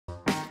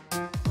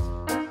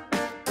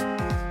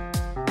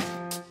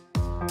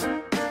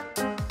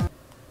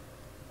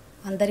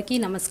అందరికీ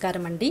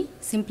నమస్కారం అండి.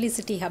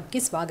 సింప్లిసిటీ హబ్కి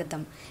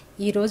స్వాగతం.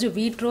 ఈరోజు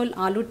వీట్ రోల్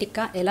ఆలూ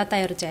టిక్కా ఎలా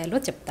తయారు చేయాలో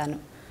చెప్తాను.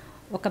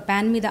 ఒక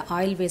ప్యాన్ మీద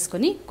ఆయిల్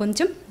వేసుకొని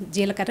కొంచెం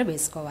జీలకర్ర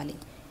వేసుకోవాలి.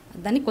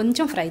 దాన్ని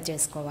కొంచెం ఫ్రై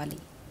చేసుకోవాలి.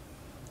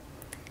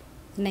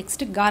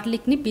 నెక్స్ట్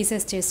గార్లిక్ని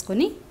పీసెస్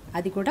చేసుకొని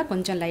అది కూడా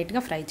కొంచెం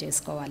లైట్గా ఫ్రై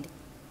చేసుకోవాలి.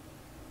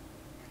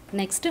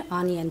 నెక్స్ట్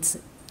ఆనియన్స్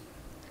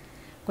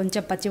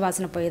కొంచెం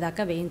పచ్చివాసన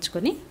పోయేదాకా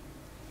వేయించుకొని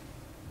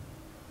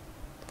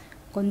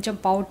కొంచెం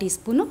పావు టీ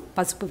స్పూను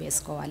పసుపు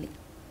వేసుకోవాలి.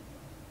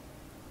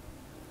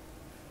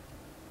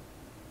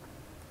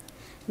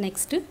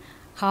 నెక్స్ట్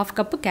హాఫ్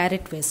కప్పు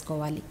క్యారెట్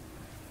వేసుకోవాలి.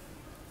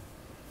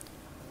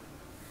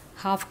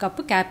 హాఫ్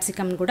కప్పు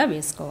క్యాప్సికమ్ కూడా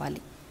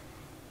వేసుకోవాలి.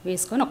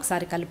 వేసుకొని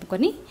ఒకసారి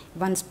కలుపుకొని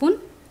 1 స్పూన్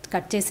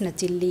కట్ చేసిన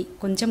చిల్లీ,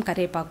 కొంచెం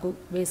కరివేపాకు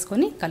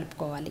వేసుకొని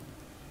కలుపుకోవాలి.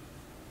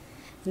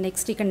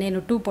 నెక్స్ట్ ఇక్కడ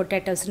నేను 2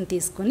 పొటాటోస్ని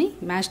తీసుకొని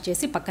మ్యాష్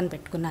చేసి పక్కన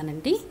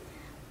పెట్టుకున్నానండి.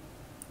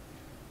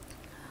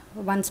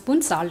 1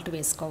 స్పూన్ సాల్ట్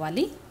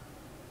వేసుకోవాలి.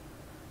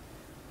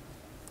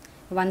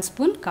 1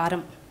 స్పూన్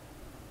కారం,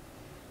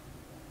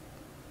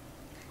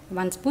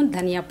 1 స్పూన్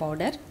ధనియా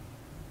powder,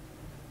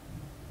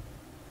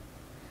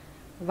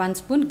 1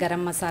 spoon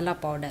garam masala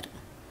powder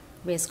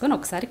వేసుకొని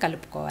ఒకసారి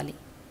కలుపుకోవాలి.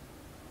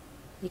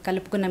 ఈ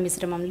కలుపుకున్న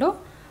మిశ్రమంలో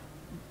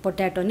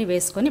పొటాటోని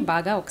వేసుకొని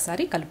బాగా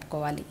ఒకసారి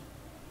కలుపుకోవాలి.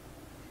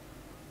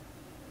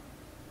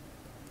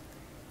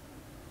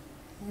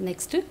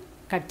 నెక్స్ట్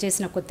కట్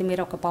చేసిన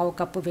కొత్తిమీర ఒక పావు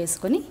కప్పు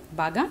వేసుకొని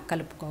బాగా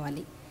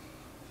కలుపుకోవాలి.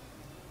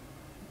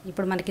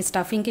 ఇప్పుడు మనకి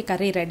స్టఫింగ్కి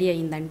కర్రీ రెడీ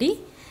అయిందండి.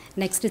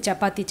 నెక్స్ట్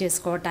చపాతీ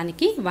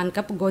చేసుకోవటానికి 1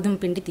 కప్ గోధుమ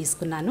పిండి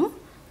తీసుకున్నాను.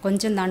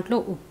 కొంచెం దాంట్లో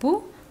ఉప్పు,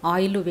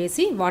 ఆయిల్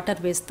వేసి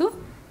వాటర్ వేస్తూ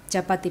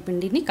చపాతీ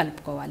పిండిని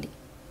కలుపుకోవాలి.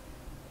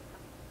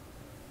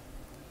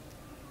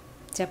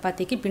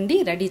 చపాతీకి పిండి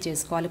రెడీ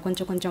చేసుకోవాలి.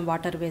 కొంచెం కొంచెం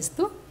వాటర్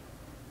వేస్తూ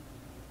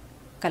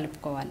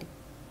కలుపుకోవాలి.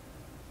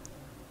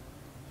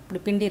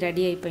 ఇప్పుడు పిండి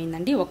రెడీ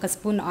అయిపోయిందండి. 1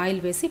 స్పూన్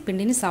ఆయిల్ వేసి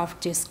పిండిని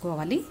సాఫ్ట్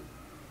చేసుకోవాలి.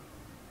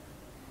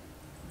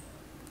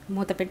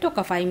 మూత పెట్టి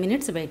ఒక 5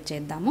 మినిట్స్ వెయిట్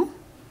చేద్దాము.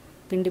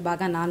 పిండి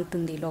బాగా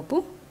నానుతుంది లోపు.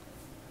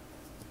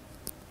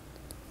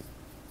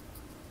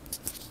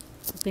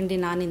 పిండి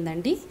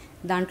నానిందండి.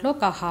 దాంట్లో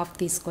ఒక హాఫ్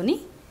తీసుకొని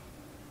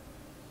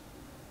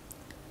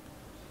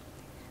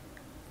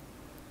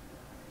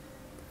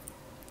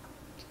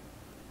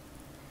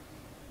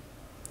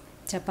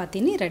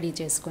చపాతీని రెడీ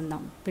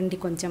చేసుకుందాం. పిండి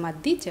కొంచెం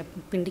అద్ది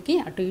పిండికి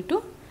అటు ఇటు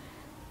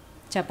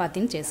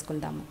చపాతీని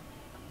చేసుకుందాము.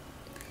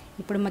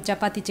 ఇప్పుడు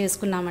చపాతీ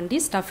చేసుకున్నామండి.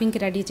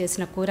 స్టఫింగ్కి రెడీ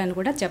చేసిన కూరను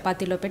కూడా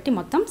చపాతీలో పెట్టి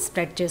మొత్తం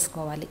స్ప్రెడ్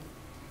చేసుకోవాలి.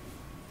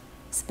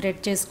 స్ప్రెడ్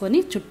చేసుకొని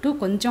చుట్టూ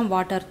కొంచెం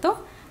వాటర్తో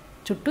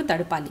చుట్టూ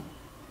తడపాలి.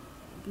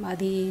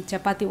 అది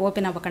చపాతీ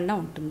ఓపెన్ అవ్వకుండా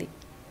ఉంటుంది.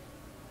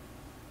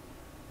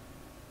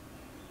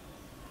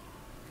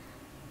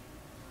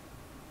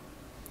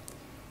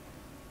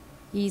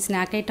 ఈ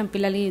స్నాక్ ఐటెం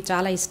పిల్లలు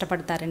చాలా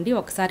ఇష్టపడతారండి.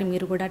 ఒకసారి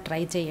మీరు కూడా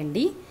ట్రై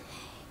చేయండి.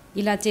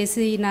 ఇలా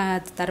చేసిన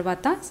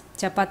తర్వాత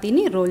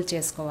చపాతీని రోల్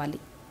చేసుకోవాలి.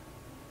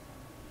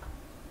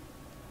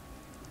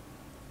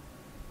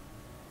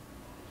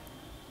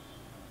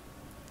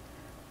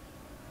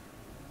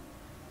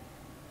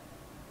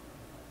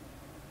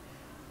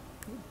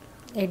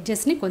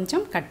 ఎడ్జెస్ని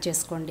కొంచెం కట్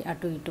చేసుకోండి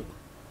అటు ఇటు.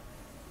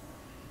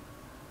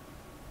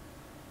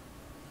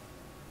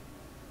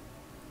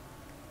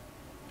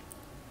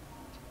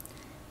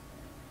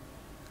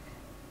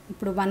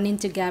 ఇప్పుడు 1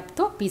 ఇంచ్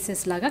గ్యాప్తో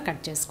పీసెస్ లాగా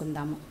కట్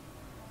చేసుకుందాము.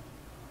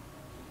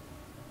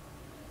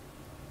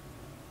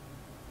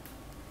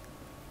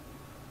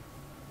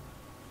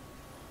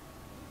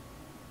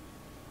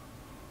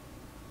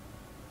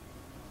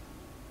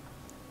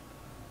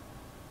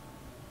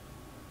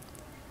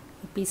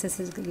 పీసెస్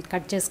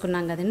కట్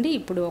చేసుకున్నాం కదండి.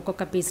 ఇప్పుడు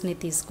ఒక్కొక్క పీస్ని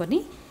తీసుకొని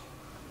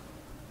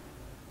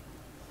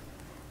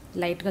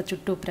లైట్గా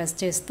చుట్టూ ప్రెస్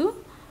చేస్తూ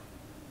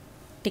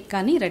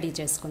టిక్కాని రెడీ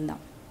చేసుకుందాం.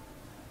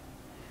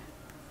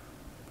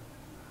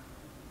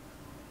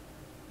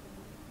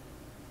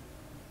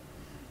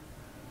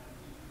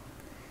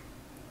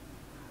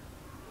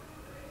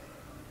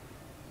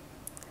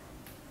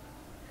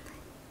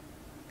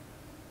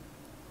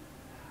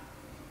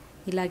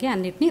 ఇలాగే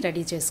అన్నిటినీ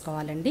రెడీ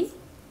చేసుకోవాలండి.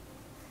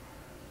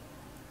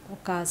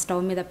 ఒక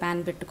స్టవ్ మీద ప్యాన్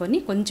పెట్టుకొని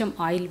కొంచెం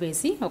ఆయిల్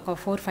వేసి ఒక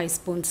 4-5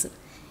 స్పూన్స్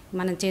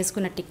మనం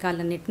చేసుకున్న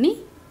టిక్కాలన్నిటినీ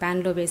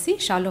ప్యాన్లో వేసి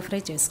షాలో ఫ్రై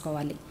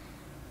చేసుకోవాలి.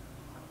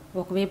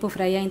 ఒకవైపు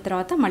ఫ్రై అయిన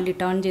తర్వాత మళ్ళీ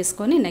టర్న్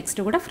చేసుకొని నెక్స్ట్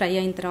కూడా ఫ్రై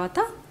అయిన తర్వాత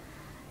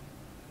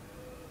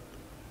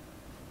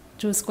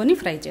చూసుకొని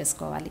ఫ్రై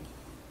చేసుకోవాలి.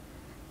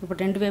 ఇప్పుడు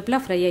 2 వైపులా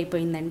ఫ్రై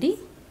అయిపోయిందండి.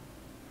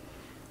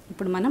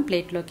 ఇప్పుడు మనం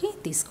ప్లేట్లోకి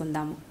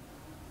తీసుకుందాము.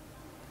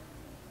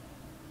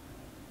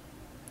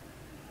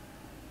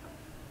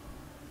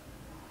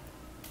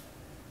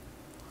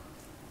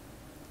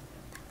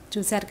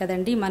 చూశారు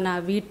కదండి, మన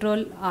wheat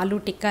role aloo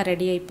tikka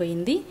ready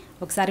అయిపోయింది.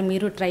 ఒకసారి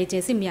మీరు ట్రై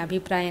చేసి మీ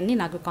అభిప్రాయాన్ని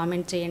నాకు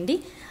కామెంట్ చేయండి.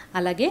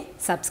 అలాగే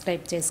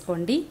సబ్స్క్రైబ్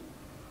చేసుకోండి.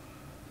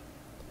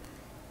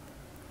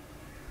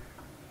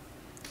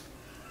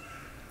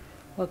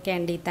 ఓకే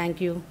అండి,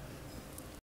 థ్యాంక్ యూ.